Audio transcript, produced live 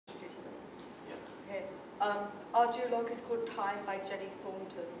Our duologue is called Time by Jenny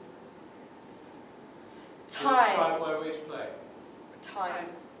Thornton. Time. Where we play. Time.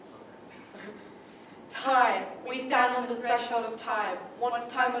 Time. We stand on the threshold of time. Once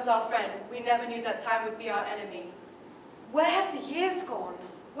time was our friend, we never knew that time would be our enemy. Where have the years gone?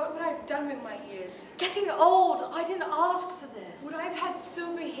 What would I have done with my years? Getting old. I didn't ask for this. Would I have had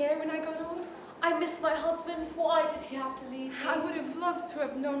silver hair when I got old? I miss my husband. Why did he have to leave me? I would have loved to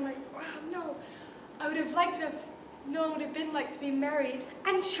have known, like, wow, no. I would have liked to have known what it had been like to be married.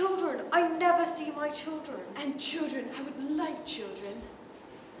 And children. I never see my children. And children. I would like children.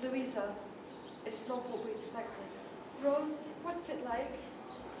 Louisa, it's not what we expected. Rose, what's it like?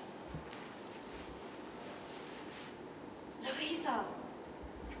 Louisa!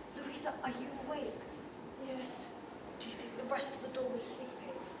 Louisa, are you awake? Yes. Do you think the rest of the dorm is sleeping?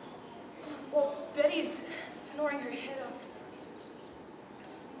 Well, Betty's snoring her head off.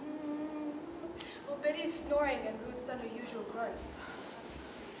 Well, Betty's snoring and Ruth's done her usual grunt.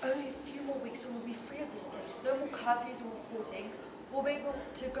 Only a few more weeks and we'll be free of this place. No more curfews or reporting. We'll be able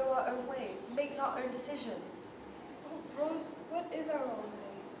to go our own ways, make our own decision. Oh, Rose, what is our own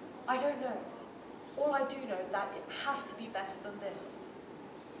way? I don't know. All I do know is that it has to be better than this.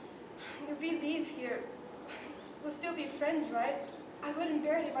 If we leave here, we'll still be friends, right? I wouldn't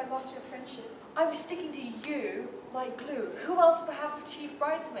bear it if I lost your friendship. I'm sticking to you like glue. Who else would have for chief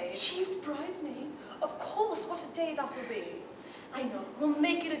bridesmaid? Chief's bridesmaid? Of course, what a day that'll be. I know, we'll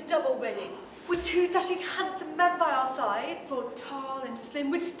make it a double wedding. With two dashing handsome men by our sides. Both tall and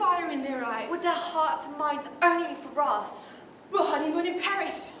slim, with fire in their eyes. With their hearts and minds only for us. We'll honeymoon in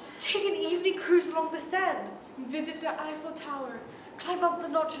Paris. Take an evening cruise along the Seine. Visit the Eiffel Tower. Climb up the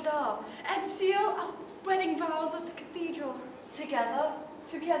Notre Dame. And seal our wedding vows at the cathedral. Together.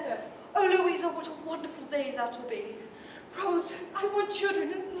 Together. Oh, Louisa, what a wonderful day that'll be. Rose, I want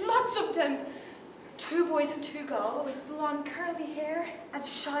children, and lots of them. 2 boys and 2 girls. With blonde curly hair. And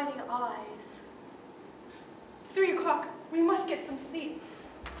shining eyes. 3 o'clock. We must get some sleep.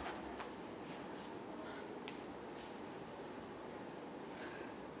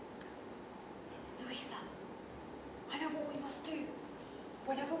 Louisa, I know what we must do.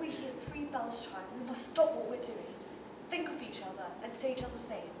 Whenever we hear 3 bells chime, we must stop what we're doing. Think of each other and say each other's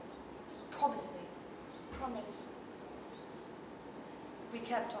name. Promise me. Promise. We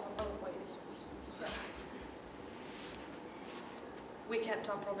kept our wait. Yes. We kept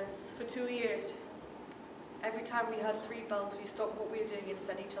our promise. For 2 years. Every time we heard 3 bells, we stopped what we were doing and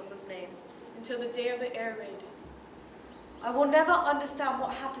said each other's name. Until the day of the air raid. I will never understand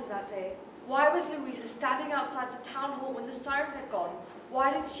what happened that day. Why was Louisa standing outside the town hall when the siren had gone?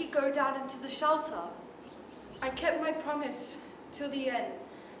 Why didn't she go down into the shelter? I kept my promise till the end.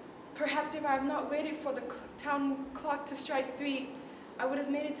 Perhaps if I had not waited for the town clock to strike 3, I would have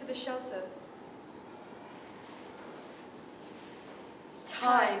made it to the shelter.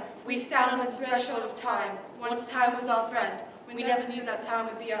 Time. We stand on the threshold of time. Once time was our friend, we never knew that time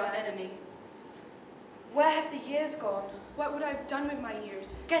would be our enemy. Where have the years gone? What would I have done with my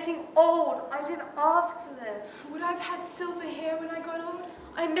years? Getting old. I didn't ask for this. Would I have had silver hair when I got old?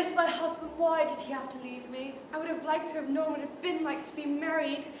 I miss my husband. Why did he have to leave me? I would have liked to have known what it had been like to be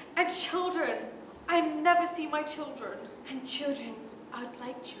married. And children. I never see my children. And children. I would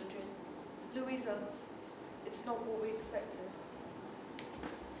like children. Louisa, it's not what we expected.